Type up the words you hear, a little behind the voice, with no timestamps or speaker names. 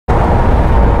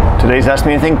Today's Ask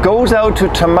Me Anything goes out to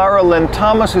Tamara Lynn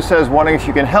Thomas, who says, wondering if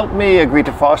you can help me. Agreed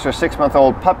to foster a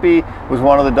 6-month-old puppy. Was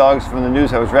one of the dogs from the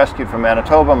news I was rescued from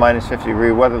Manitoba, minus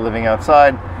 50-degree weather, living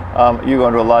outside. You go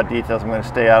into a lot of details. I'm going to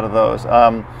stay out of those.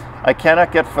 I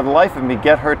cannot get for the life of me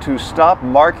get her to stop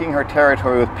marking her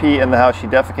territory with pee in the house. She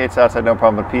defecates outside, no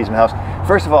problem, but pees in the house.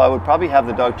 First of all, I would probably have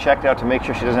the dog checked out to make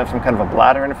sure she doesn't have some kind of a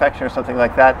bladder infection or something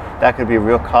like that. That could be a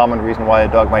real common reason why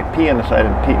a dog might pee inside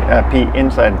and pee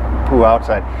inside and poo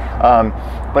outside.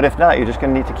 But if not, you're just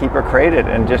going to need to keep her crated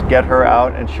and just get her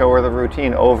out and show her the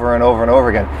routine over and over and over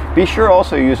again. Be sure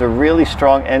also use a really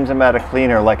strong enzymatic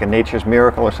cleaner like a Nature's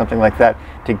Miracle or something like that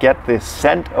to get the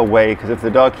scent away, because if the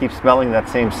dog keeps smelling that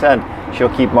same scent,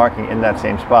 she'll keep marking in that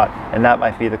same spot, and that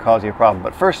might be the cause of your problem.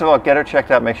 But first of all, get her checked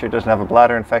out, make sure it doesn't have a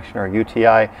bladder infection or a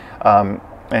UTI,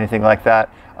 anything like that,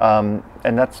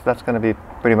 and that's going to be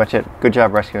pretty much it. Good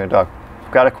job rescuing a dog.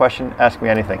 Got a question? Ask me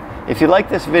anything. If you like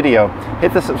this video,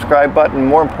 hit the subscribe button.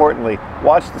 More importantly,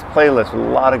 watch this playlist with a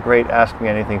lot of great Ask Me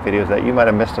Anything videos that you might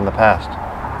have missed in the past.